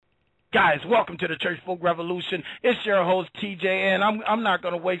Guys, welcome to the Church Folk Revolution. It's your host, TJ, and I'm not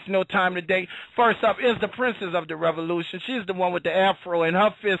going to waste no time today. First up is the princess of the revolution. She's the one with the afro and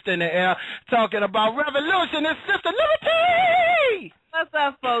her fist in the air talking about revolution. It's Sister Liberty! What's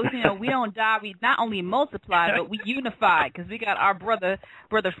up, folks? We don't die. We not only multiply, but we unify because we got our brother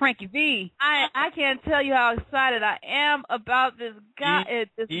Frankie V. I can't tell you how excited I am about this guy.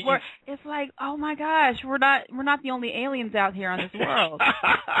 This work. It's like, oh my gosh, we're not the only aliens out here on this world.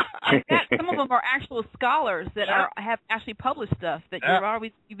 Some of them are actual scholars that have actually published stuff that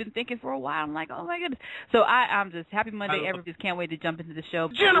you've been thinking for a while. I'm like, oh my goodness. So I'm just happy Monday. Everybody just can't wait to jump into the show.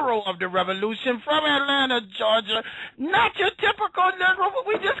 General of the Revolution from Atlanta, Georgia. Not your typical Negro, but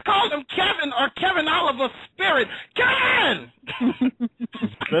we just call him Kevin or Kevin Oliver Spirit. Kevin!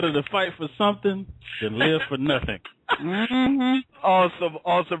 It's better to fight for something than live for nothing. Mm-hmm.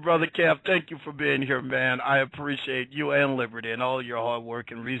 Awesome, Brother Kev. Thank you for being here, man. I appreciate you and Liberty and all your hard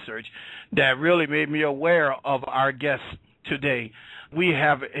work and research that really made me aware of our guest today. We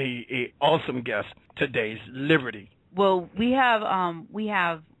have a awesome guest today, Liberty. Well, we have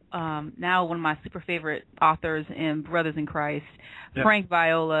now one of my super favorite authors and brothers in Christ, Frank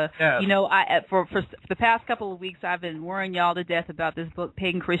Viola. Yes. For the past couple of weeks, I've been worrying y'all to death about this book,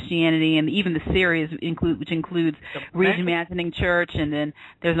 Pagan Christianity, and even the series, which includes Reimagining Church, and then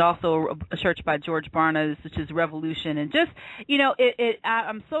there's also a church by George Barna, which is Revolution, and just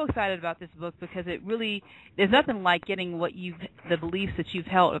I'm so excited about this book because it really there's nothing like getting the beliefs that you've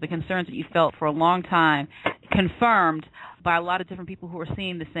held or the concerns that you've felt for a long time confirmed by a lot of different people who are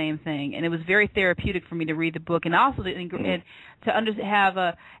seeing the same thing, and it was very therapeutic for me to read the book, and also to have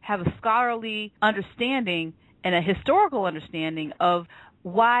a scholarly understanding and a historical understanding of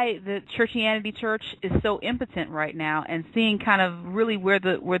why the Churchianity Church is so impotent right now, and seeing kind of really where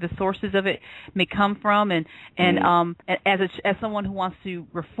the sources of it may come from, and as someone who wants to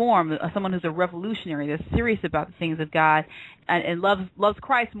reform, someone who's a revolutionary, that's serious about the things of God, and loves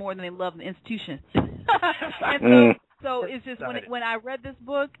Christ more than they love the institution. And so it's just when I read this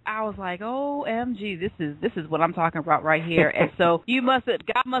book, I was like, OMG, this is what I'm talking about right here. And so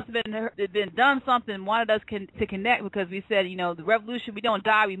God must have been done something, wanted us to connect, because we said, the revolution, we don't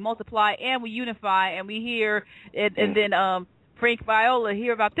die, we multiply and we unify, and we hear and then Frank Viola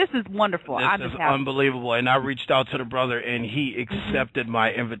hear about this is wonderful. This is unbelievable, and I reached out to the brother, and he accepted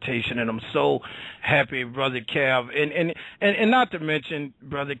my invitation, and I'm so happy, Brother Kev, and not to mention,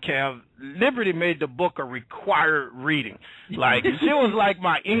 Brother Kev, Liberty made the book a required reading. Like she was like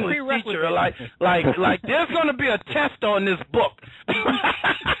my English teacher. Like there's going to be a test on this book.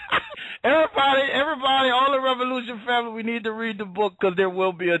 Everybody, all the Revolution family, we need to read the book because there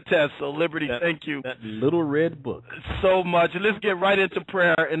will be a test. So, Liberty, thank you. That little red book. So much. Let's get right into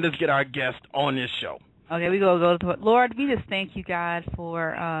prayer, and let's get our guest on this show. Okay, we go to Lord, we just thank you, God,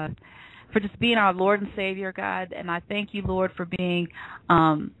 for just being our Lord and Savior, God. And I thank you, Lord, for being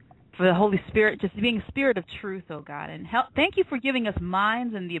for the Holy Spirit, just being a spirit of truth, oh God. And thank you for giving us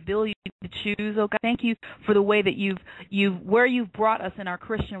minds and the ability to choose, oh God. Thank you for the way that you've brought us in our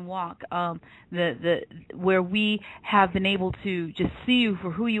Christian walk, where we have been able to just see you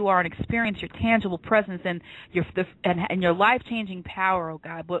for who you are and experience your tangible presence and your life-changing power, oh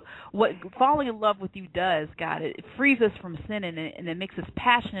God. But what falling in love with you does, God, it frees us from sin, and it makes us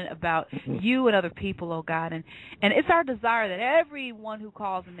passionate about you and other people, oh God. And it's our desire that everyone who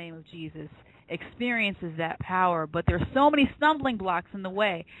calls the name of Jesus experiences that power, but there's so many stumbling blocks in the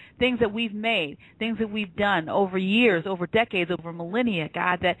way, things that we've made, things that we've done over years, over decades, over millennia,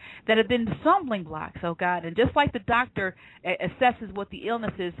 God, that have been stumbling blocks, oh God. And just like the doctor assesses what the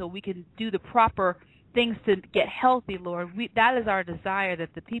illness is so we can do the proper things to get healthy, Lord, that is our desire,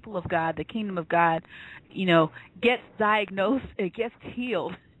 that the people of God, the kingdom of God, gets diagnosed, it gets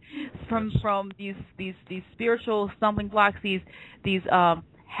healed from these spiritual stumbling blocks, these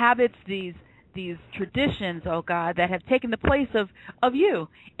habits, these traditions, oh God, that have taken the place of you,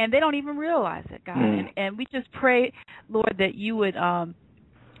 and they don't even realize it, God. And we just pray, Lord, that you would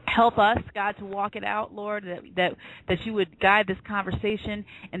help us, God, to walk it out, Lord, that you would guide this conversation,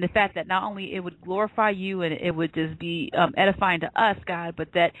 and the fact that not only it would glorify you and it would just be edifying to us, God,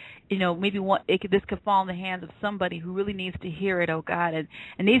 but that maybe this could fall in the hands of somebody who really needs to hear it, oh God, and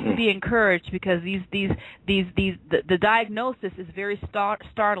needs to be encouraged, because the diagnosis is very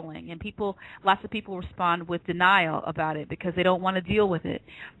startling, and lots of people respond with denial about it because they don't want to deal with it.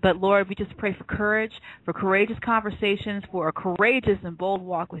 But Lord, we just pray for courage, for courageous conversations, for a courageous and bold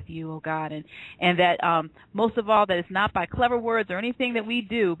walk with with you, oh God, and that most of all, that it's not by clever words or anything that we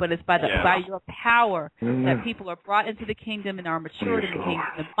do, but it's by your power that people are brought into the kingdom and are matured in the kingdom.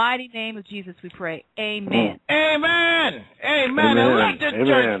 In the mighty name of Jesus, we pray. Amen. Amen. Amen. And let the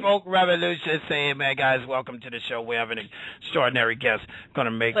Church Folk Revolution say amen, guys. Welcome to the show. We have an extraordinary guest.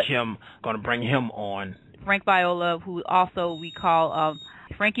 Going to bring him on. Frank Viola, who also we call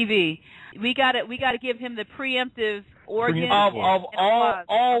Frankie V. We got to give him the preemptive organ of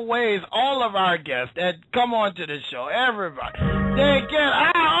always all of our guests that come on to the show. Everybody, they get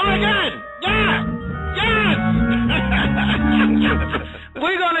organ. Yes.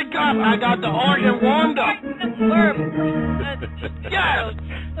 We're gonna go. I got the organ warmed up. Yes.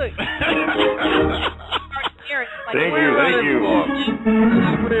 Thank you.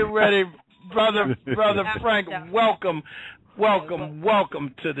 We're ready, brother Frank. Welcome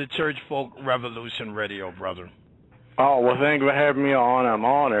to the Church Folk Revolution Radio, brother. Oh, well, thank you for having me on. I'm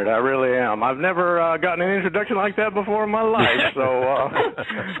honored. I really am. I've never gotten an introduction like that before in my life, so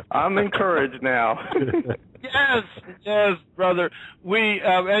I'm encouraged now. Yes, brother. We,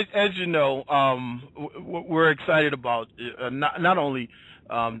 as you know, we're excited about not only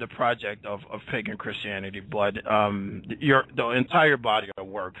the project of Pagan Christianity, but the entire body of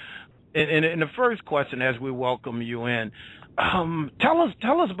work. And the first question, as we welcome you in, tell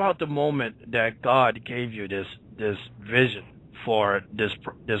us about the moment that God gave you this vision for this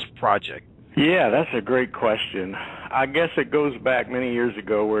project. Yeah, that's a great question. I guess it goes back many years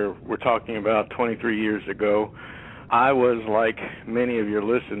ago. We're talking about 23 years ago. I was, like many of your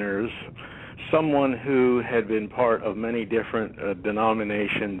listeners, someone who had been part of many different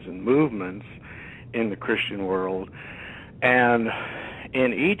denominations and movements in the Christian world, and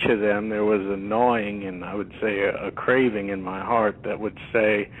in each of them there was a gnawing and I would say a craving in my heart that would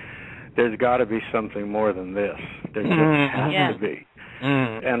say, there's got to be something more than this. There just has to be.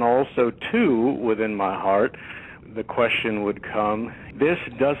 And also, too, within my heart, the question would come, this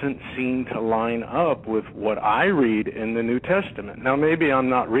doesn't seem to line up with what I read in the New Testament. Now, maybe I'm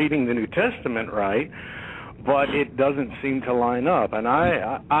not reading the New Testament right, but it doesn't seem to line up. And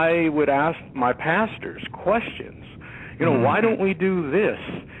I would ask my pastors questions. Why don't we do this?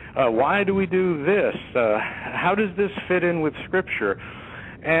 Why do we do this? How does this fit in with Scripture?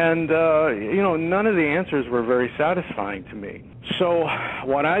 And, none of the answers were very satisfying to me. So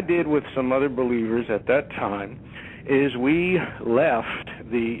what I did with some other believers at that time is we left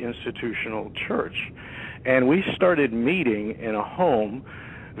the institutional church, and we started meeting in a home,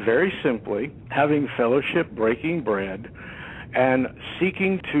 very simply, having fellowship, breaking bread, and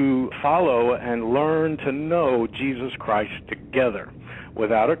seeking to follow and learn to know Jesus Christ together,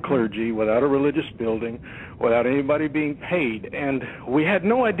 without a clergy, without a religious building, without anybody being paid. And we had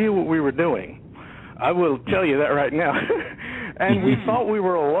no idea what we were doing. I will tell you that right now. And we thought we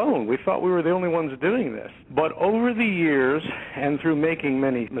were alone. We thought we were the only ones doing this. But over the years, and through making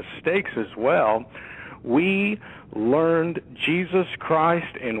many mistakes as well, we learned Jesus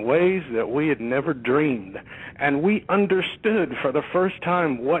Christ in ways that we had never dreamed. And we understood for the first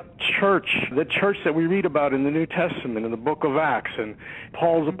time what the church that we read about in the New Testament, in the book of Acts and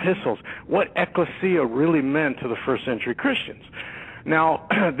Paul's epistles, what ecclesia really meant to the first century Christians. Now,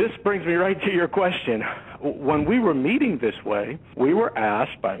 this brings me right to your question. When we were meeting this way, we were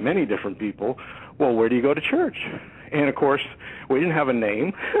asked by many different people, well, where do you go to church? And, of course, we didn't have a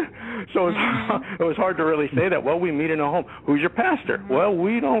name, so it was hard to really say that. Well, we meet in a home. Who's your pastor? Well,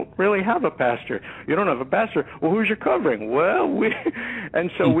 we don't really have a pastor. You don't have a pastor. Well, who's your covering? Well, and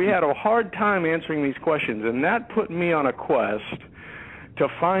so we had a hard time answering these questions, and that put me on a quest to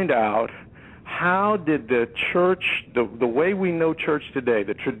find out how did the church, the way we know church today,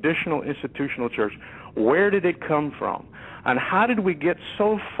 the traditional institutional church, where did it come from? And how did we get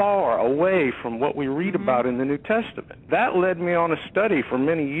so far away from what we read about in the New Testament? That led me on a study for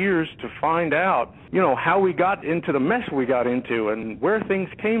many years to find out, how we got into the mess we got into and where things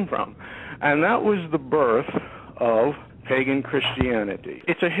came from. And that was the birth of Pagan Christianity.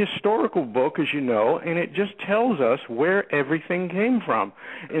 It's a historical book, as you know, and it just tells us where everything came from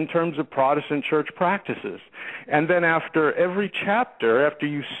in terms of Protestant church practices. And then after every chapter, after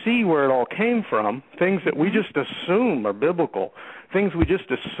you see where it all came from, things that we just assume are biblical, things we just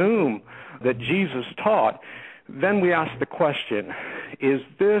assume that Jesus taught, then we ask the question, is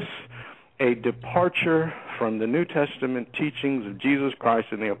this a departure from the New Testament teachings of Jesus Christ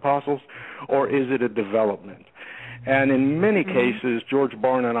and the apostles, or is it a development? And in many cases, George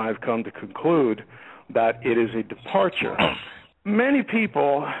Barna and I have come to conclude that it is a departure. Many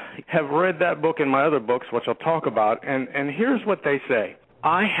people have read that book and my other books, which I'll talk about, and here's what they say.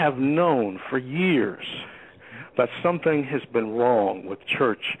 I have known for years that something has been wrong with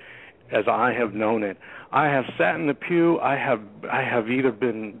church as I have known it. I have sat in the pew. I have either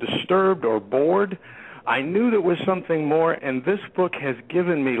been disturbed or bored. I knew there was something more, and this book has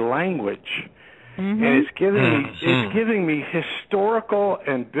given me language. And it's giving me historical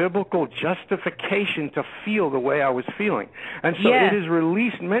and biblical justification to feel the way I was feeling. And so it has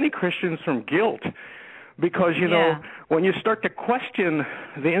released many Christians from guilt. Because, you know, when you start to question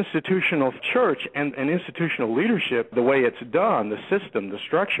the institutional church and institutional leadership, the way it's done, the system, the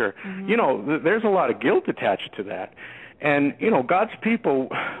structure, you know, there's a lot of guilt attached to that. And, you know, God's people,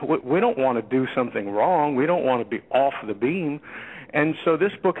 we don't want to do something wrong. We don't want to be off the beam. And so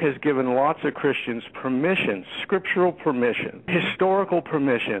this book has given lots of Christians permission, scriptural permission, historical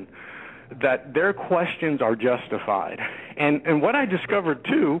permission, that their questions are justified. And what I discovered,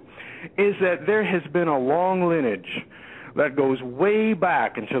 too, is that there has been a long lineage that goes way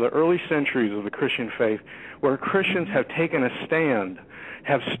back into the early centuries of the Christian faith where Christians have taken a stand,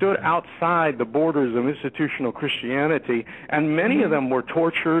 have stood outside the borders of institutional Christianity, and many of them were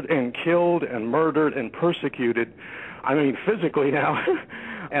tortured and killed and murdered and persecuted, I mean physically now,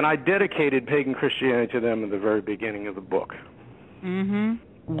 and I dedicated pagan Christianity to them in the very beginning of the book.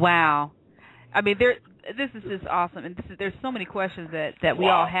 Wow. I mean, this is just awesome, and there's so many questions that we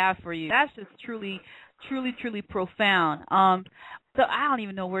all have for you. That's just truly profound. So I don't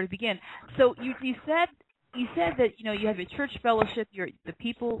even know where to begin. So you said that, you know, you have your church fellowship, the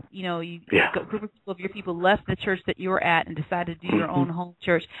people, you know, a group of people of your people left the church that you were at and decided to do your own home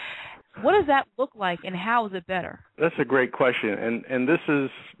church. What does that look like, and how is it better? That's a great question, and this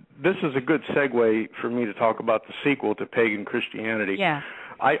is a good segue for me to talk about the sequel to Pagan Christianity. Yeah.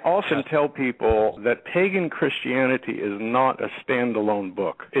 I often tell people that Pagan Christianity is not a standalone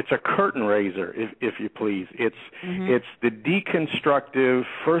book. It's a curtain raiser, if you please. It's the deconstructive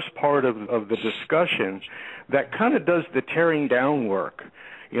first part of the discussion that kind of does the tearing down work.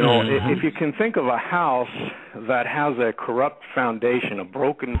 You know, if you can think of a house that has a corrupt foundation, a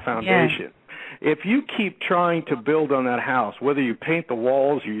broken foundation, if you keep trying to build on that house, whether you paint the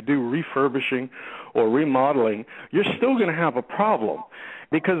walls or you do refurbishing or remodeling, you're still going to have a problem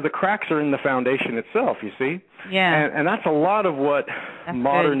because the cracks are in the foundation itself, you see? Yeah. And that's a lot of what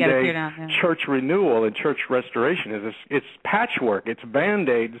modern-day church renewal and church restoration is. It's patchwork. It's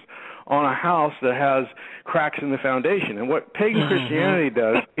Band-Aids on a house that has cracks in the foundation. And what pagan Christianity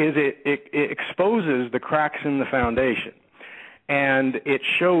does is it exposes the cracks in the foundation, and it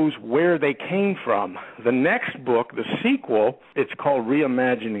shows where they came from. The next book, the sequel, it's called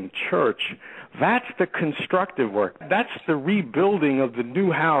Reimagining Church. That's the constructive work. That's the rebuilding of the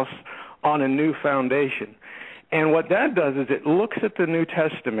new house on a new foundation. And what that does is it looks at the New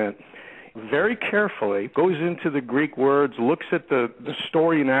Testament very carefully, goes into the Greek words, looks at the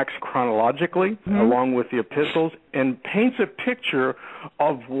story in Acts chronologically, along with the epistles, and paints a picture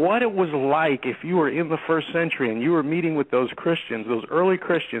of what it was like if you were in the first century and you were meeting with those Christians, those early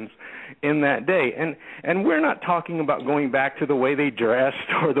Christians in that day. And we're not talking about going back to the way they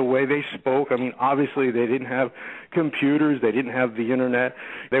dressed or the way they spoke. I mean, obviously they didn't have computers, they didn't have the internet,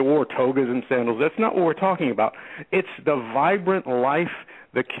 they wore togas and sandals. That's not what we're talking about. It's the vibrant life,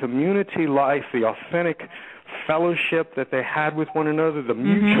 the community life, the authentic fellowship that they had with one another, the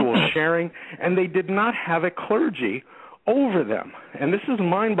mutual sharing, and they did not have a clergy over them. And this is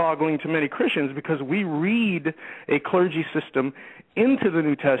mind-boggling to many Christians because we read a clergy system into the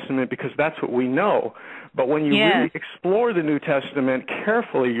New Testament because that's what we know. But when you really explore the New Testament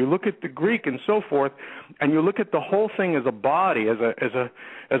carefully, you look at the Greek and so forth, and you look at the whole thing as a body,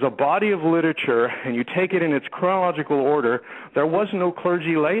 as a body of literature, and you take it in its chronological order, there was no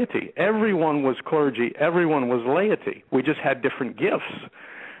clergy laity. Everyone was clergy. Everyone was laity. We just had different gifts.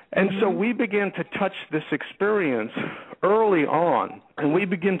 And so we began to touch this experience early on, and we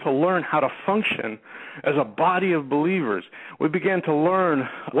began to learn how to function as a body of believers. We began to learn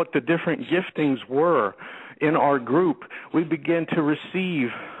what the different giftings were in our group. We began to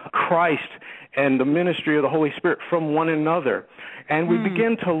receive Christ and the ministry of the Holy Spirit from one another. And we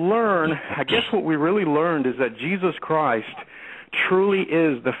began to learn, I guess what we really learned is that Jesus Christ truly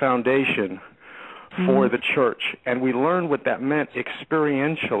is the foundation for the church, and we learned what that meant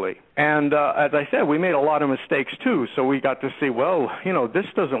experientially. And as I said, we made a lot of mistakes too, so we got to see, well, you know, this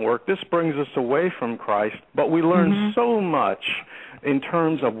doesn't work, this brings us away from Christ, but we learned so much in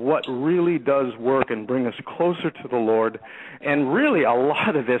terms of what really does work and bring us closer to the Lord, and really a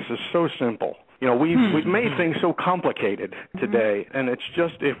lot of this is so simple. You know, we've made things so complicated today, and it's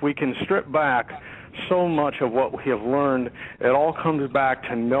just if we can strip back so much of what we have learned, it all comes back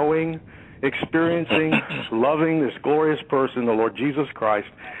to knowing, experiencing, loving this glorious person, the Lord Jesus Christ,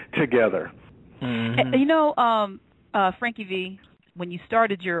 together. And, Frankie V, when you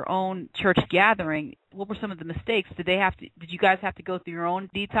started your own church gathering, what were some of the mistakes? Did you guys have to go through your own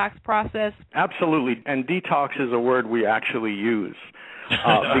detox process? Absolutely, and detox is a word we actually use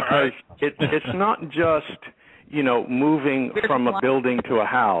because it's not just moving from a building to a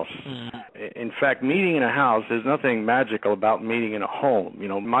house. In fact, meeting in a house, there's nothing magical about meeting in a home.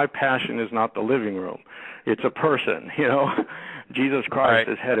 My passion is not the living room. It's a person, Jesus Christ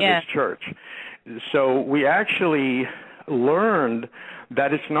is head of his church. So we actually learned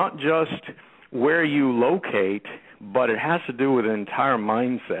that it's not just where you locate, but it has to do with an entire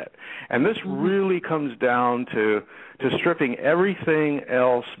mindset. And this really comes down to stripping everything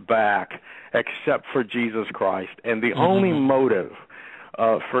else back except for Jesus Christ. And the only motive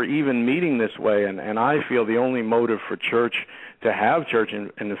for even meeting this way, and I feel the only motive for church, to have church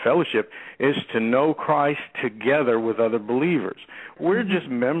and the fellowship, is to know Christ together with other believers. We're just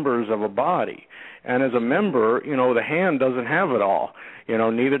members of a body. And as a member, the hand doesn't have it all.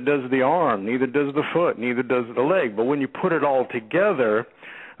 Neither does the arm, neither does the foot, neither does the leg. But when you put it all together,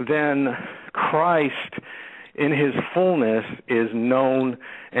 then Christ in his fullness is known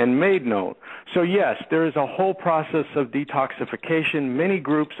and made known. So yes, there is a whole process of detoxification. Many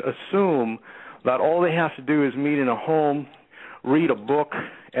groups assume that all they have to do is meet in a home, read a book,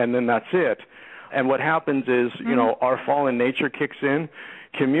 and then that's it. And what happens is, our fallen nature kicks in.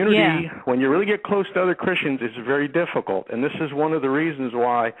 Community, when you really get close to other Christians, is very difficult. And this is one of the reasons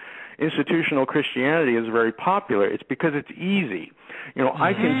why institutional Christianity is very popular. It's because it's easy.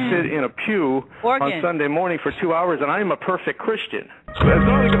 I can sit in a pew on Sunday morning for 2 hours, and I'm a perfect Christian. So as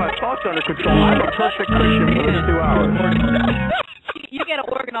long as my thoughts are under control, I'm a perfect Christian for those 2 hours. You got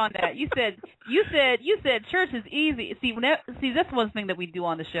to work on that. You said church is easy. See, that's one thing that we do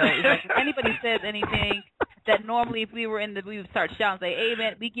on the show. Is like if anybody says anything that normally if we would start shouting, say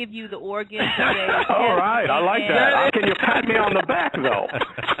amen. We give you the organ. All right, I like that. Can you pat me on the back though?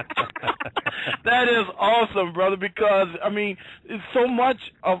 That is awesome, brother, because, so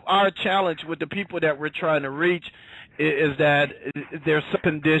much of our challenge with the people that we're trying to reach is that they're so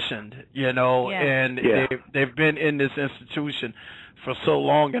conditioned, and they've been in this institution for so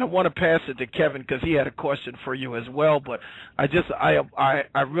long. And I want to pass it to Kevin because he had a question for you as well. But I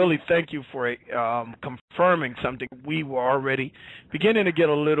really thank you for confirming something we were already beginning to get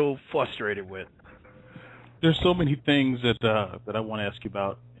a little frustrated with. There's so many things that I want to ask you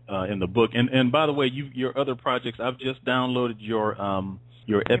about in the book. And by the way, your other projects, I've just downloaded your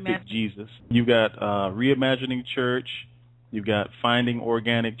Epic Jesus. You've got Reimagining Church. You've got Finding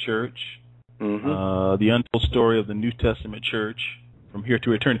Organic Church. The Untold Story of the New Testament Church, From Here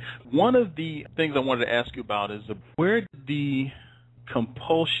to Eternity. One of the things I wanted to ask you about is where did the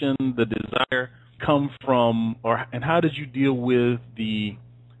compulsion, the desire come from, and how did you deal with the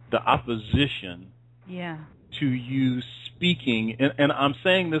opposition to you speaking? And I'm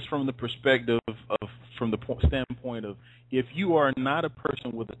saying this from the perspective of from the standpoint of if you are not a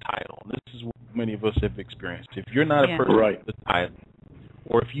person with a title, this is what many of us have experienced. If you're not a person with a title,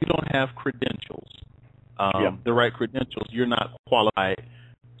 or if you don't have credentials, the right credentials, you're not qualified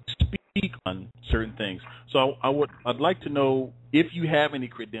to speak on certain things. So I'd like to know if you have any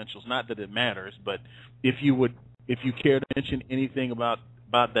credentials. Not that it matters, but if you care to mention anything about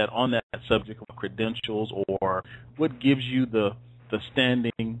that on that subject of credentials, or what gives you the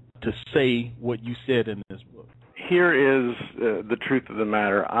standing to say what you said in this book. Here is the truth of the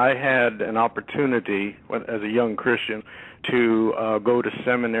matter. I had an opportunity as a young Christian to go to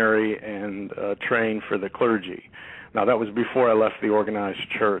seminary and train for the clergy. Now, that was before I left the organized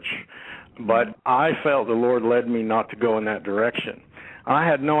church. But I felt the Lord led me not to go in that direction. I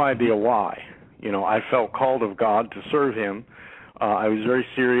had no idea why. I felt called of God to serve him. I was very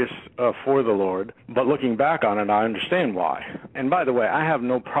serious for the Lord, but looking back on it, I understand why. And by the way, I have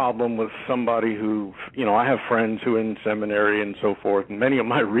no problem with somebody who, I have friends who are in seminary and so forth, and many of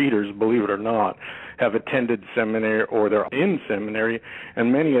my readers, believe it or not, have attended seminary or they're in seminary,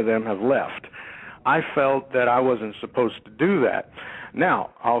 and many of them have left. I felt that I wasn't supposed to do that. Now,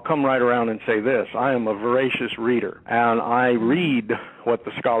 I'll come right around and say this. I am a voracious reader, and I read what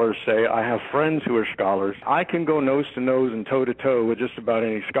the scholars say. I have friends who are scholars. I can go nose to nose and toe to toe with just about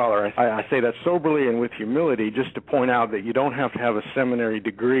any scholar. I say that soberly and with humility, just to point out that you don't have to have a seminary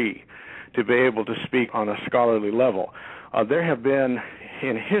degree to be able to speak on a scholarly level. There have been,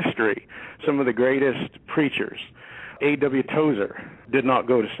 in history, some of the greatest preachers. A.W. Tozer did not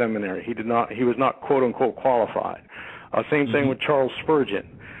go to seminary. He was not, quote-unquote, qualified. Same thing with Charles Spurgeon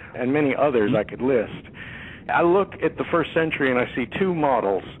and many others I could list. I look at the first century and I see two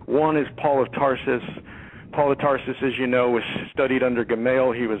models. One is Paul of Tarsus, Paul of Tarsus, as you know, was studied under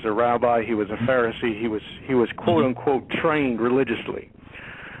Gamaliel. He was a rabbi. He was a Pharisee. He was quote unquote trained religiously.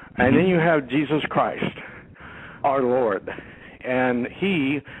 And then you have Jesus Christ, our Lord, and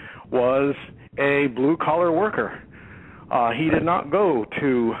he was a blue-collar worker. He did not go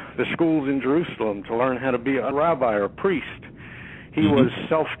to the schools in Jerusalem to learn how to be a rabbi or a priest. He was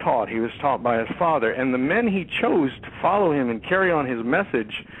self-taught. He was taught by his father. And the men he chose to follow him and carry on his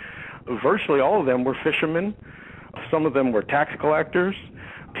message, virtually all of them were fishermen. Some of them were tax collectors.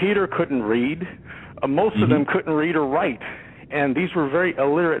 Peter couldn't read. Most of them couldn't read or write. And these were very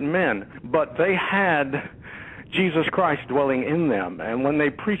illiterate men. But they had Jesus Christ dwelling in them. And when they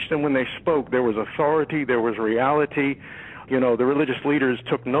preached and when they spoke, there was authority, there was reality. You know, the religious leaders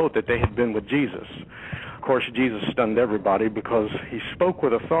took note that they had been with Jesus. Of course, Jesus stunned everybody because he spoke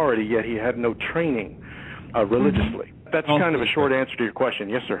with authority, yet he had no training religiously. That's kind of a short answer to your question.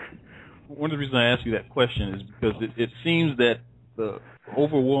 Yes, sir. One of the reasons I ask you that question is because it seems that the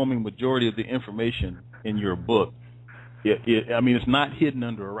overwhelming majority of the information in your book, it's not hidden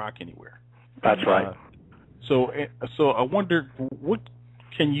under a rock anywhere. That's right. So I wonder, what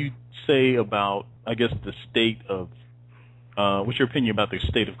can you say about, I guess, the state of, what's your opinion about the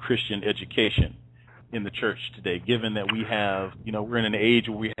state of Christian education in the church today, given that we have, we're in an age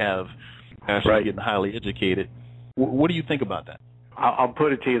where we have pastors getting highly educated. What do you think about that? I'll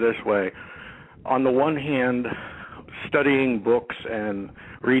put it to you this way. On the one hand, studying books and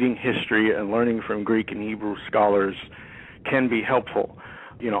reading history and learning from Greek and Hebrew scholars can be helpful.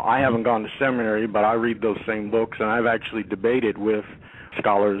 I haven't gone to seminary, but I read those same books, and I've actually debated with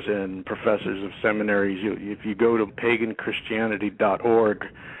scholars and professors of seminaries. If you go to paganchristianity.org,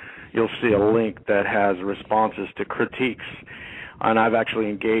 you'll see a link that has responses to critiques, and I've actually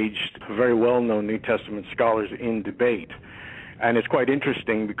engaged very well-known New Testament scholars in debate. And it's quite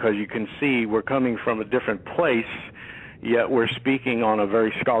interesting because you can see we're coming from a different place, yet we're speaking on a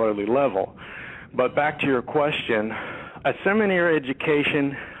very scholarly level. But back to your question, a seminary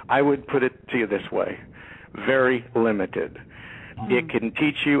education, I would put it to you this way, very limited. It can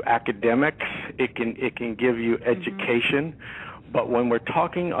teach you academics, it can give you education, but when we're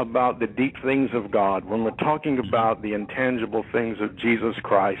talking about the deep things of God, when we're talking about the intangible things of Jesus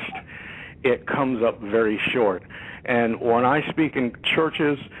Christ, it comes up very short. And when I speak in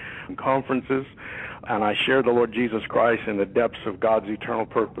churches and conferences, and I share the Lord Jesus Christ in the depths of God's eternal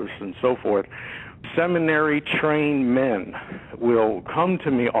purpose and so forth, seminary-trained men will come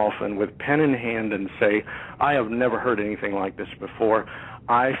to me often with pen in hand and say, I have never heard anything like this before.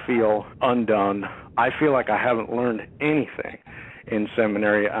 I feel undone. I feel like I haven't learned anything in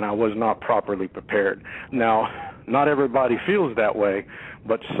seminary, and I was not properly prepared. Now, not everybody feels that way,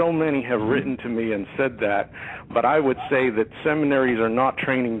 but so many have written to me and said that. But I would say that seminaries are not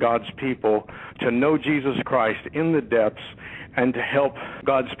training God's people to know Jesus Christ in the depths and to help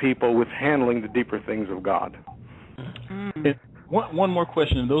God's people with handling the deeper things of God. One more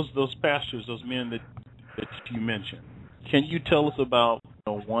question. Those pastors, those men that you mentioned, can you tell us about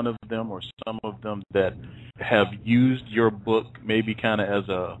one of them or some of them that have used your book maybe kind of as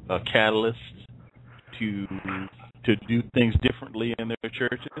a catalyst to do things differently in their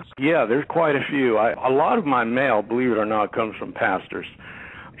churches? Yeah, there's quite a few. A lot of my mail, believe it or not, comes from pastors.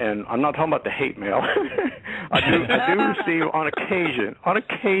 And I'm not talking about the hate mail. I do receive on occasion,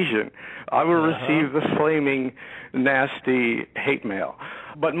 I will receive the flaming, nasty hate mail.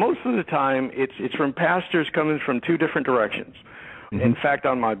 But most of the time, it's from pastors coming from two different directions. In fact,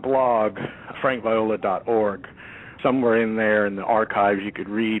 on my blog, frankviola.org, somewhere in there in the archives, you could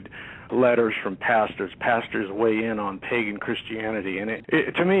read letters from pastors. Pastors weigh in on pagan Christianity. And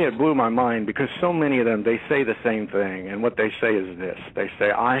to me, it blew my mind because so many of them, they say the same thing. And what they say is this. They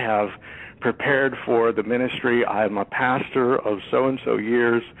say, I have prepared for the ministry. I am a pastor of so-and-so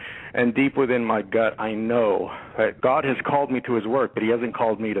years. And deep within my gut, I know that God has called me to his work, but he hasn't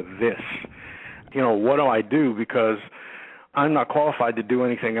called me to this. What do I do? Because I'm not qualified to do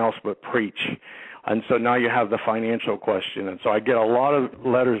anything else but preach. And so now you have the financial question. And so I get a lot of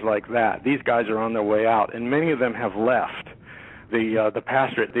letters like that. These guys are on their way out, and many of them have left the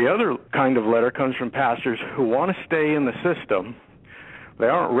pastorate. The other kind of letter comes from pastors who want to stay in the system. They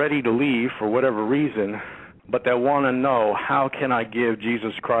aren't ready to leave for whatever reason, but they want to know, how can I give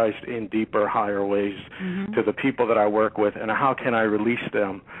Jesus Christ in deeper, higher ways to the people that I work with, and how can I release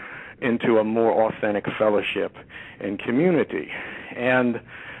them into a more authentic fellowship and community? And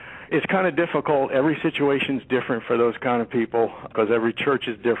it's kind of difficult. Every situation's different for those kind of people because every church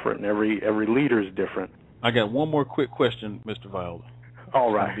is different and every leader is different. I got one more quick question, Mr. Viola.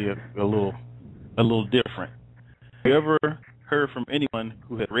 All right. It'll be a little different. Have you ever heard from anyone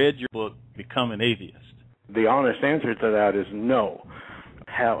who had read your book become an atheist? The honest answer to that is no.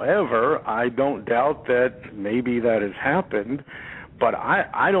 However, I don't doubt that maybe that has happened, but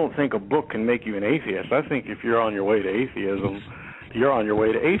I don't think a book can make you an atheist. I think if you're on your way to atheism, you're on your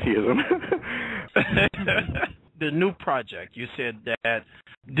way to atheism. The new project, you said that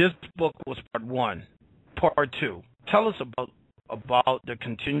this book was part 1. Part 2. Tell us about the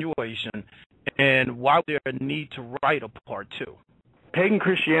continuation and why there a need to write a part 2. Pagan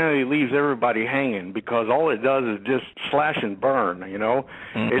Christianity leaves everybody hanging because all it does is just slash and burn, you know.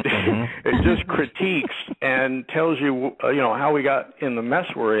 Mm-hmm. It just critiques and tells you, how we got in the mess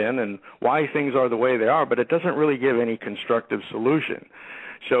we're in and why things are the way they are, but it doesn't really give any constructive solution.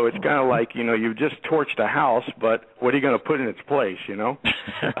 So it's kind of like, you've just torched a house, but what are you going to put in its place,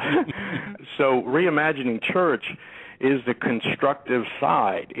 So reimagining church is the constructive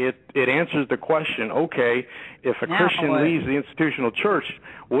side. It answers the question, okay, if a Christian leaves the institutional church,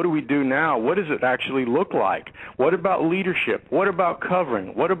 what do we do now? What does it actually look like? What about leadership? What about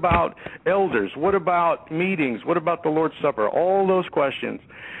covering? What about elders? What about meetings? What about the Lord's Supper? All those questions.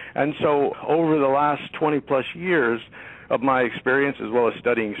 And so over the last 20-plus years of my experience as well as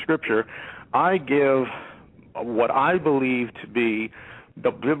studying Scripture, I give what I believe to be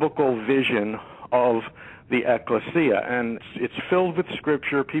the biblical vision of the ecclesia, and it's filled with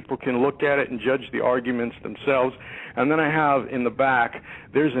Scripture. People can look at it and judge the arguments themselves. And then I have in the back,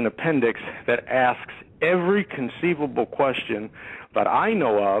 there's an appendix that asks every conceivable question that I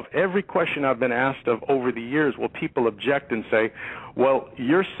know of, every question I've been asked of over the years. Will people object and say, well,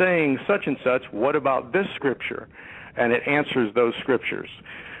 you're saying such and such, what about this Scripture? And it answers those Scriptures.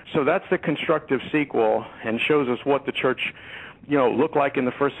 So that's the constructive sequel and shows us what the church look like in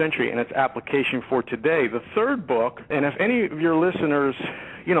the first century and its application for today. The third book, and if any of your listeners,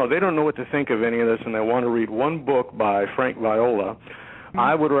 they don't know what to think of any of this and they want to read one book by Frank Viola,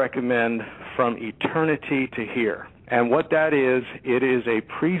 I would recommend From Eternity to Here. And what that is, it is a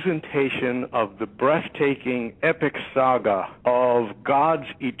presentation of the breathtaking epic saga of God's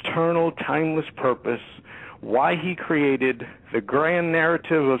eternal, timeless purpose, why he created the grand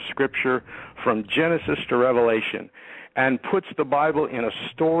narrative of Scripture from Genesis to Revelation, and puts the Bible in a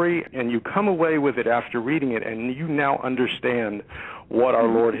story, and you come away with it after reading it, and you now understand what our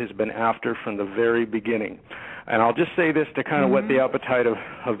Lord has been after from the very beginning. And I'll just say this to kind of whet the appetite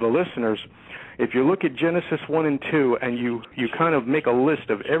of the listeners. If you look at Genesis 1 and 2, and you kind of make a list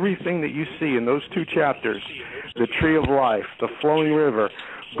of everything that you see in those 2 chapters, the tree of life, the flowing river,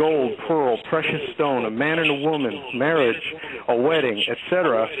 gold, pearl, precious stone, a man and a woman, marriage, a wedding,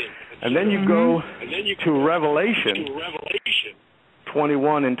 etc., and then you go to Revelation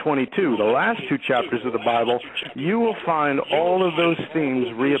 21 and 22, the last 2 chapters of the Bible, you will find all of those themes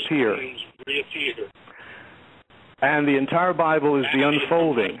reappear. And the entire Bible is the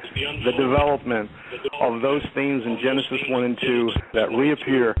unfolding, the development of those themes in Genesis 1 and 2 that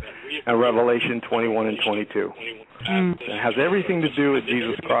reappear in Revelation 21 and 22. It has everything to do with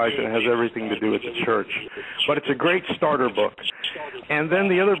Jesus Christ, and it has everything to do with the church. But it's a great starter book. And then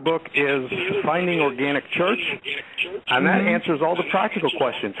the other book is Finding Organic Church, and that answers all the practical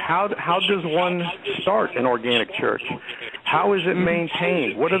questions. How does one start an organic church? How is it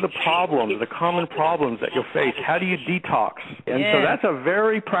maintained? What are the problems, the common problems that you'll face? How do you detox? And so that's a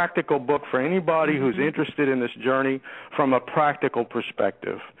very practical book for anybody who's interested in this journey from a practical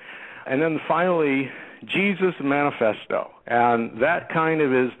perspective. And then finally, Jesus Manifesto, and that kind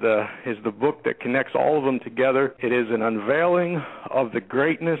of is the book that connects all of them together. It is an unveiling of the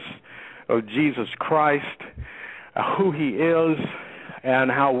greatness of Jesus Christ, who he is, and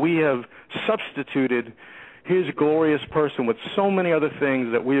how we have substituted his glorious person with so many other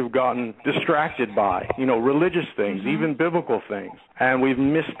things that we have gotten distracted by, religious things, even biblical things, and we've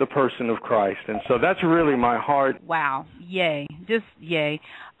missed the person of Christ. And so that's really my heart. Wow. Yay. Just yay.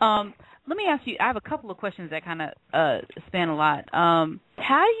 Let me ask you, I have a couple of questions that kind of span a lot. How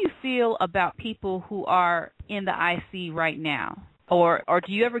do you feel about people who are in the IC right now? Or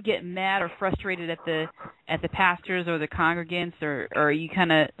do you ever get mad or frustrated at the pastors or the congregants, or are you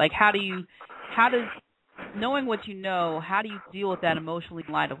kind of like, how does knowing what you know, how do you deal with that emotionally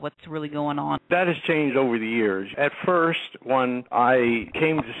in light of what's really going on? That has changed over the years. At first, when I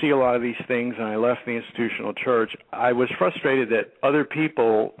came to see a lot of these things and I left the institutional church, I was frustrated that other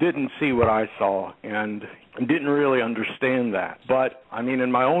people didn't see what I saw and didn't really understand that. But,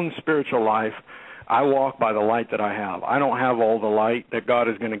 in my own spiritual life, I walk by the light that I have. I don't have all the light that God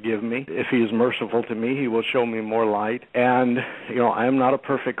is going to give me. If he is merciful to me, he will show me more light. And, I am not a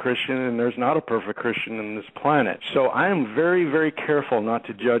perfect Christian, and there's not a perfect Christian in this planet. So I am very, very careful not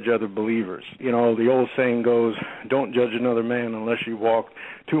to judge other believers. The old saying goes, don't judge another man unless you walk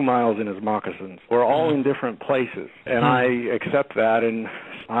 2 miles in his moccasins. We're all in different places, and I accept that, and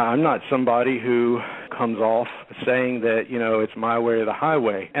I'm not somebody who comes off saying that, it's my way or the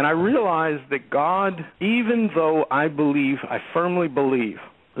highway. And I realize that God, even though I firmly believe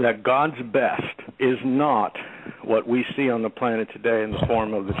that God's best is not what we see on the planet today in the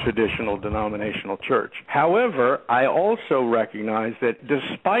form of the traditional denominational church. However, I also recognize that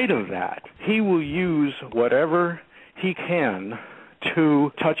despite of that, he will use whatever he can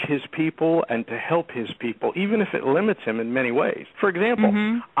to touch his people and to help his people, even if it limits him in many ways. For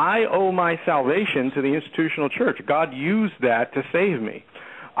example, I owe my salvation to the institutional church. God used that to save me.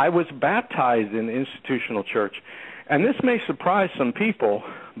 I was baptized in the institutional church. And this may surprise some people,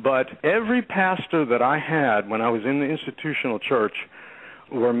 but every pastor that I had when I was in the institutional church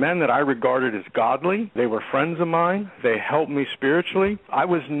were men that I regarded as godly. They were friends of mine. They helped me spiritually. I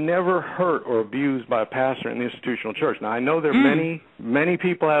was never hurt or abused by a pastor in the institutional church. Now, I know there are many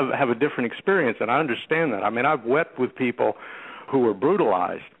people have a different experience, and I understand that. I mean, I've wept with people who were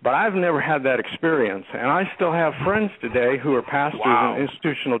brutalized, but I've never had that experience. And I still have friends today who are pastors in the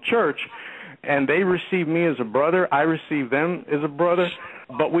institutional church, and they receive me as a brother. I receive them as a brother.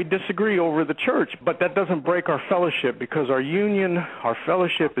 But we disagree over the church. But that doesn't break our fellowship, because our union, our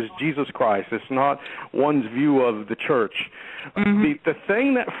fellowship is Jesus Christ. It's not one's view of the church. The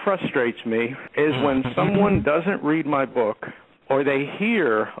thing that frustrates me is when someone doesn't read my book, or they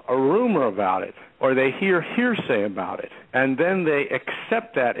hear a rumor about it, or they hear hearsay about it, and then they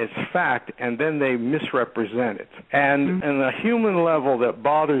accept that as fact, and then they misrepresent it. And on a human level, that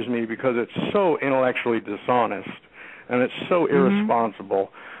bothers me because it's so intellectually dishonest, and it's so irresponsible.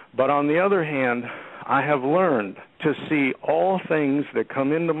 But on the other hand, I have learned to see all things that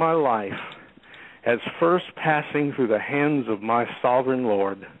come into my life as first passing through the hands of my sovereign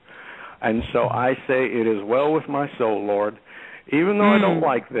Lord. And so I say, it is well with my soul, Lord. Even though I don't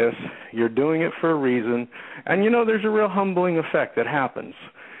like this, you're doing it for a reason. And, there's a real humbling effect that happens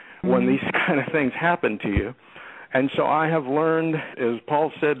when these kind of things happen to you. And so I have learned, as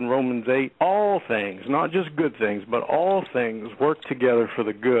Paul said in Romans 8, all things, not just good things, but all things work together for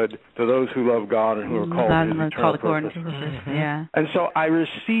the good to those who love God and who are called to his eternal purpose. Yeah. And so I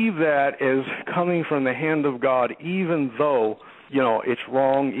receive that as coming from the hand of God, even though it's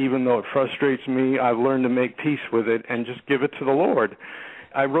wrong, even though it frustrates me. I've learned to make peace with it and just give it to the Lord.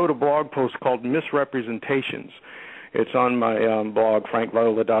 I wrote a blog post called Misrepresentations. It's on my blog,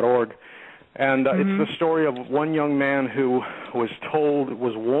 frankviola.org. And it's the story of one young man who was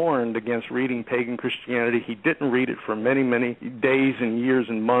warned against reading pagan Christianity. He didn't read it for many, many days and years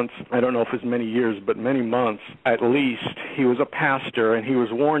and months. I don't know if it's many years, but many months at least. He was a pastor, and he was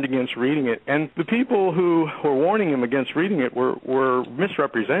warned against reading it. And the people who were warning him against reading it were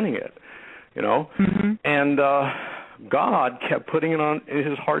misrepresenting it, And God kept putting it on in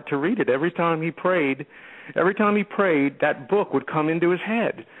his heart to read it. Every time he prayed, that book would come into his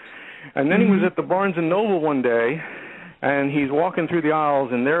head. And then he was at the Barnes & Noble one day, and he's walking through the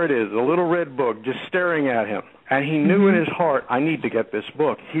aisles, and there it is, a little red book just staring at him. And he knew in his heart, I need to get this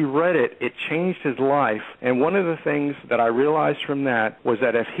book. He read it. It changed his life. And one of the things that I realized from that was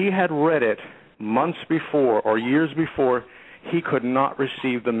that if he had read it months before or years before, he could not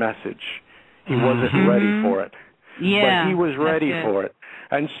receive the message. He wasn't ready for it. Yeah, but he was ready for it.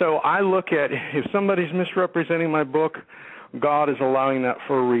 And so I look at, if somebody's misrepresenting my book, God is allowing that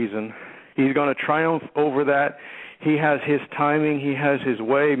for a reason. He's going to triumph over that. He has his timing. He has his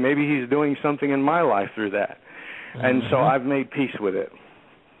way. Maybe he's doing something in my life through that. And so I've made peace with it.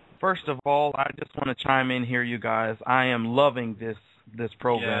 First of all, I just want to chime in here, you guys. I am loving this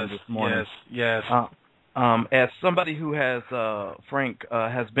program this morning. Yes. As somebody who has, Frank,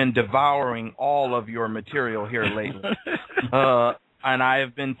 has been devouring all of your material here lately. And I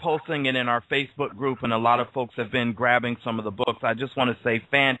have been posting it in our Facebook group, and a lot of folks have been grabbing some of the books. I just want to say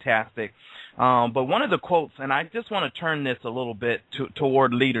fantastic. But one of the quotes, and I just want to turn this a little bit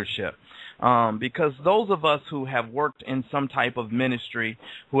toward leadership, because those of us who have worked in some type of ministry,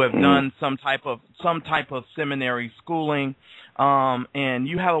 who have done some type of seminary schooling, and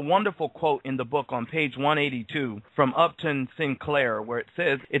you have a wonderful quote in the book on page 182 from Upton Sinclair, where it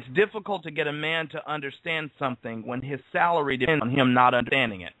says, "It's difficult to get a man to understand something when his salary depends on him not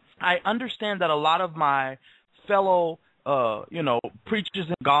understanding it." I understand that a lot of my fellow, preachers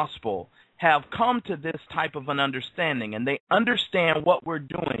in gospel have come to this type of an understanding, and they understand what we're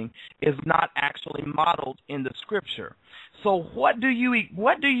doing is not actually modeled in the Scripture. So what do you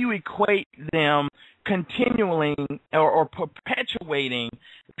equate them continuing or perpetuating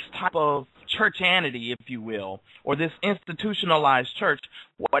this type of churchianity, if you will, or this institutionalized church?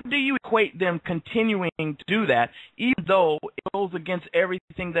 What do you equate them continuing to do that, even though it goes against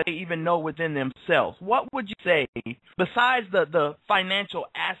everything that they even know within themselves? What would you say, besides the financial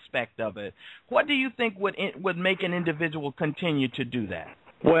aspect of it, what do you think would make an individual continue to do that?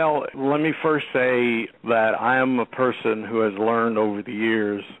 Well, let me first say that I am a person who has learned over the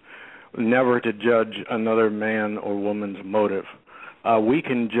years never to judge another man or woman's motive. We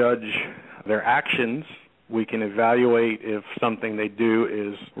can judge their actions. We can evaluate if something they do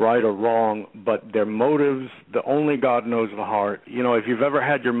is right or wrong, but their motives, only God knows the heart. You know, if you've ever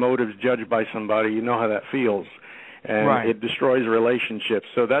had your motives judged by somebody, you know how that feels. And right. It destroys relationships.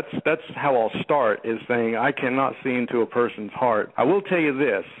 So that's how I'll start, is saying I cannot see into a person's heart. I will tell you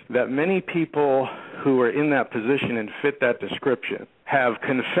this, that many people who are in that position and fit that description have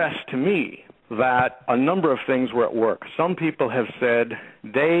confessed to me that a number of things were at work. Some people have said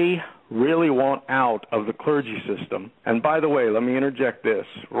they really want out of the clergy system. And by the way, let me interject this.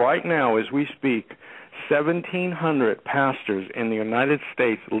 Right now, as we speak, 1,700 pastors in the United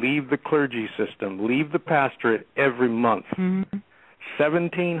States leave the clergy system, leave the pastorate every month. Mm-hmm.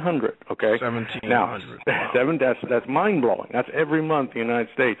 1,700, okay? 1,700. Now, that's mind-blowing. That's every month in the United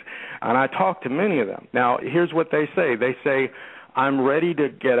States. And I talk to many of them. Now, here's what they say. They say, I'm ready to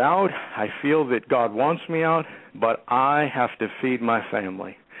get out. I feel that God wants me out, but I have to feed my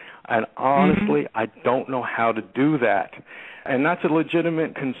family. And honestly, I don't know how to do that. And that's a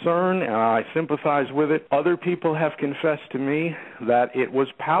legitimate concern, and I sympathize with it. Other people have confessed to me that it was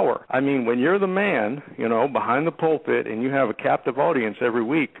power. I mean, when you're the man, you know, behind the pulpit, and you have a captive audience every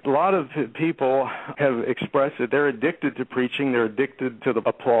week, a lot of people have expressed that they're addicted to preaching, they're addicted to the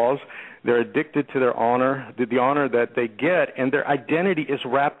applause, they're addicted to their honor, to the honor that they get, and their identity is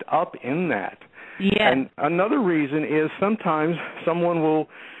wrapped up in that. Yeah. And another reason is sometimes someone will,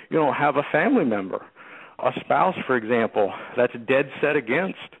 you know, have a family member, a spouse, for example, that's dead set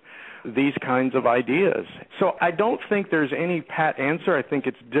against these kinds of ideas. So I don't think there's any pat answer. I think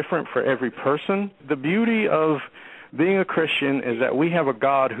it's different for every person. The beauty of being a Christian is that we have a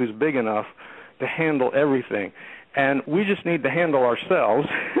God who's big enough to handle everything, and we just need to handle ourselves.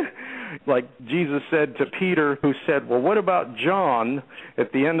 Like Jesus said to Peter, who said, well, what about John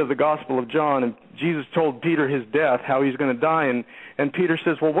at the end of the Gospel of John? And Jesus told Peter his death, how he's going to die. And Peter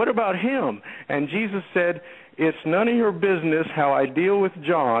says, well, what about him? And Jesus said, it's none of your business how I deal with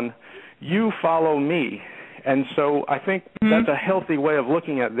John. You follow me. And so I think that's a healthy way of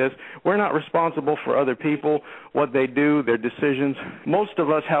looking at this. We're not responsible for other people, what they do, their decisions. Most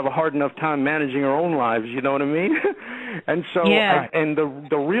of us have a hard enough time managing our own lives, you know what I mean? And so, yeah.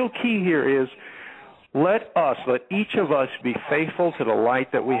 The real key here is let each of us be faithful to the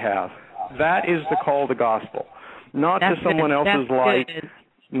light that we have. That is the call of the gospel. Not to someone else's light,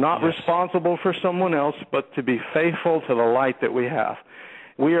 not responsible for someone else, but to be faithful to the light that we have.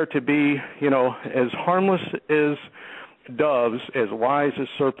 We are to be, you know, as harmless as doves, as wise as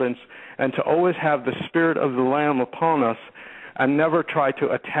serpents, and to always have the Spirit of the Lamb upon us and never try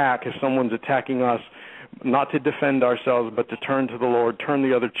to attack if someone's attacking us, not to defend ourselves, but to turn to the Lord, turn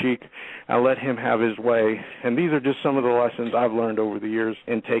the other cheek, and let Him have His way. And these are just some of the lessons I've learned over the years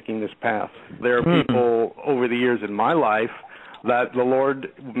in taking this path. There are people over the years in my life that the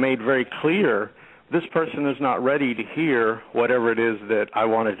Lord made very clear, this person is not ready to hear whatever it is that I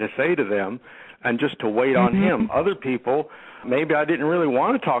wanted to say to them, and just to wait on Him. Other people, maybe I didn't really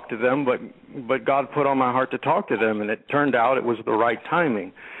want to talk to them, but God put on my heart to talk to them, and it turned out it was the right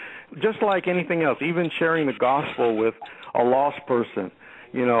timing. Just like anything else, even sharing the gospel with a lost person,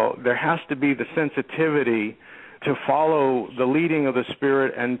 you know, there has to be the sensitivity to follow the leading of the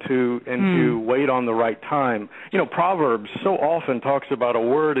Spirit and to wait on the right time. You know, Proverbs so often talks about a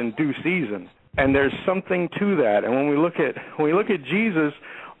word in due season. And there's something to that. And when we look at Jesus,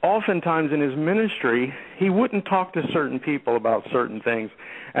 oftentimes in his ministry, he wouldn't talk to certain people about certain things,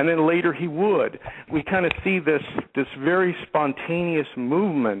 and then later he would. We kind of see this very spontaneous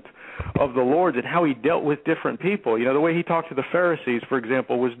movement of the Lord and how he dealt with different people. You know, the way he talked to the Pharisees, for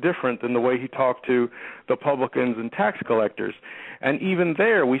example, was different than the way he talked to the publicans and tax collectors. And even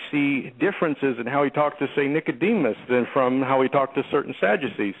there, we see differences in how he talked to, say, Nicodemus than from how he talked to certain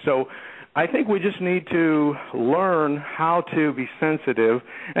Sadducees. So I think we just need to learn how to be sensitive.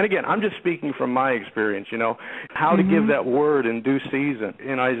 And again, I'm just speaking from my experience, how to give that word in due season.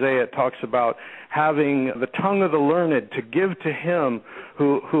 In Isaiah, it talks about having the tongue of the learned to give to him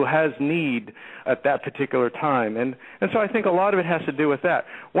who has need at that particular time. And so I think a lot of it has to do with that.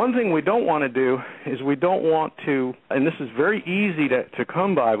 One thing we don't want to do is we don't want to, and this is very easy to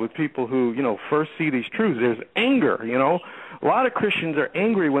come by with people who, first see these truths. There's anger, A lot of Christians are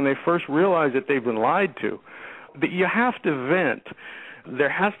angry when they first realize that they've been lied to. But you have to vent. There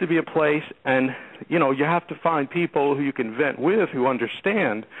has to be a place, and, you have to find people who you can vent with who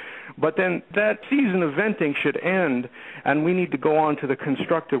understand. But then that season of venting should end, and we need to go on to the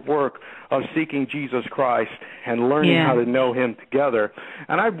constructive work of seeking Jesus Christ and learning how to know him together.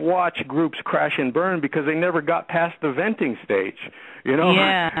 And I've watched groups crash and burn because they never got past the venting stage.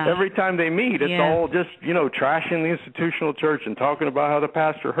 Every time they meet, it's all just, trashing the institutional church and talking about how the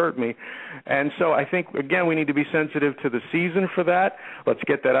pastor hurt me. And so I think, again, we need to be sensitive to the season for that. Let's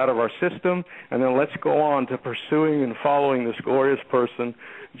get that out of our system, and then let's go on to pursuing and following this glorious person,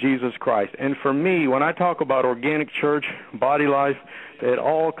 Jesus Christ. And for me, when I talk about organic church, body life, it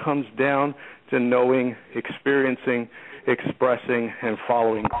all comes down to knowing, experiencing, expressing, and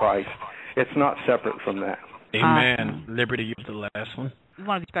following Christ. It's not separate from that. Amen. Liberty, you the last one. We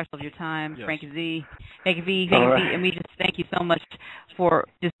want to be special of your time, yes. Frank V. Right. And we just thank you so much for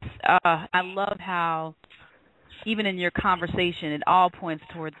just, I love how even in your conversation, it all points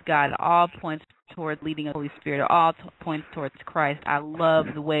towards God. It all points towards leading the Holy Spirit. It all points towards Christ. I love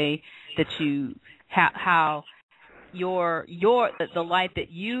the way that you, how the light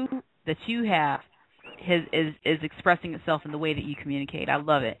that you have is expressing itself in the way that you communicate. I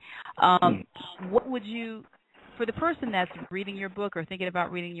love it. What would you, for the person that's reading your book or thinking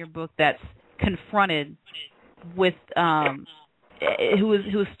about reading your book, that's confronted with, who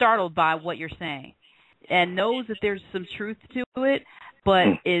is startled by what you're saying and knows that there's some truth to it, but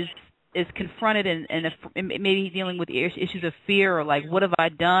is confronted and maybe dealing with issues of fear or like, what have I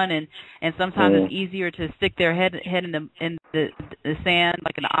done? And sometimes it's easier to stick their head in the sand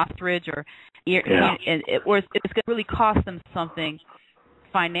like an ostrich, or it's going to really cost them something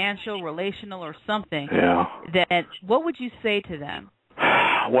financial, relational, or something. Yeah. That what would you say to them?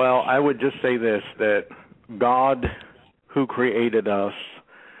 Well, I would just say this, that God who created us,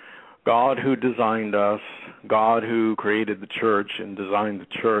 God who designed us, God who created the church and designed the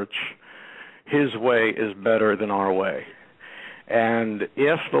church, his way is better than our way. And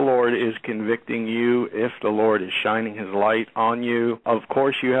if the Lord is convicting you, if the Lord is shining his light on you, of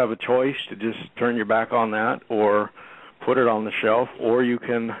course you have a choice to just turn your back on that or put it on the shelf, or you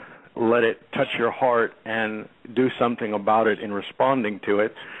can let it touch your heart and do something about it in responding to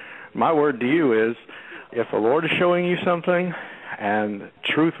it. My word to you is, if the Lord is showing you something and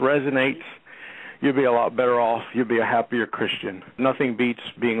truth resonates, you'll be a lot better off. You'll be a happier Christian. Nothing beats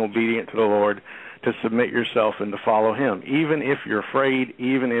being obedient to the Lord, to submit yourself and to follow him. Even if you're afraid,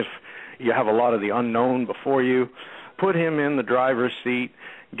 even if you have a lot of the unknown before you, put him in the driver's seat.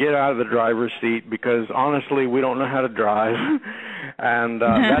 Get out of the driver's seat, because honestly, we don't know how to drive. And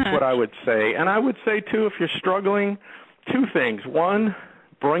that's what I would say. And I would say, too, if you're struggling, two things. One,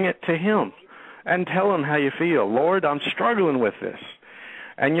 bring it to him and tell him how you feel. Lord, I'm struggling with this.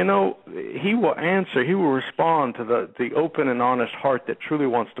 And, he will answer. He will respond to the open and honest heart that truly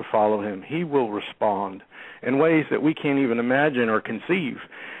wants to follow him. He will respond in ways that we can't even imagine or conceive.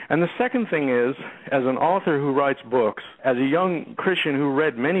 And the second thing is, as an author who writes books, as a young Christian who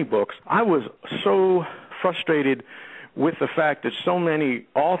read many books, I was so frustrated with the fact that so many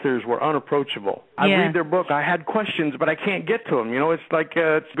authors were unapproachable. I read their book, I had questions, but I can't get to them. It's like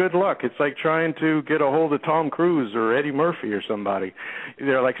it's good luck. It's like trying to get a hold of Tom Cruise or Eddie Murphy or somebody.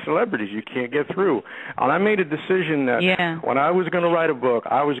 They're like celebrities you can't get through. And I made a decision that when I was going to write a book,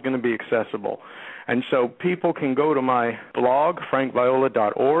 I was going to be accessible. And so people can go to my blog,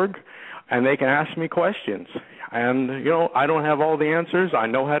 frankviola.org, and they can ask me questions. And, I don't have all the answers. I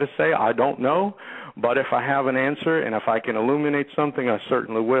know how to say I don't know. But if I have an answer and if I can illuminate something, I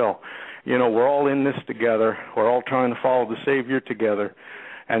certainly will. We're all in this together. We're all trying to follow the Savior together.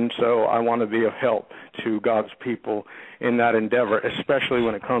 And so I want to be of help to God's people in that endeavor, especially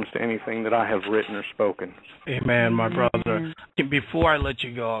when it comes to anything that I have written or spoken. Amen, my brother. Before I let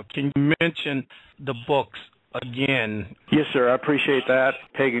you go, can you mention the books again? Yes, sir. I appreciate that.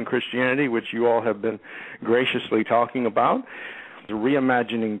 Pagan Christianity, which you all have been graciously talking about.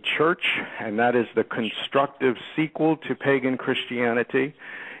 Reimagining Church, and that is the constructive sequel to Pagan Christianity.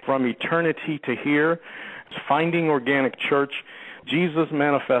 From Eternity to Here, Finding Organic Church, Jesus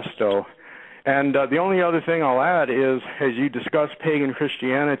Manifesto. And the only other thing I'll add is, as you discuss Pagan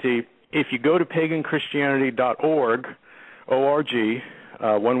Christianity, If you go to paganchristianity.org, O-R-G,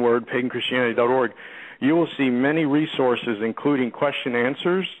 one word, paganchristianity.org, you will see many resources, including question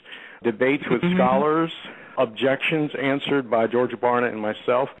answers, debates with scholars, objections answered by Georgia Barnett and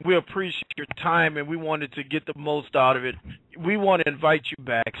myself. We appreciate your time, and we wanted to get the most out of it. We want to invite you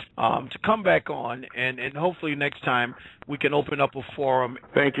back to come back on, and hopefully next time we can open up a forum.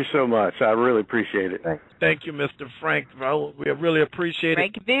 Thank you so much. I really appreciate it. Thank you, Mr. Frank. We really appreciate it.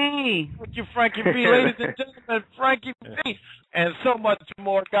 Frankie B. Thank you, Frankie B. Ladies and gentlemen, Frankie B. And so much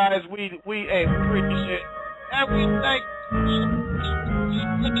more, guys. We appreciate it. And we thank you.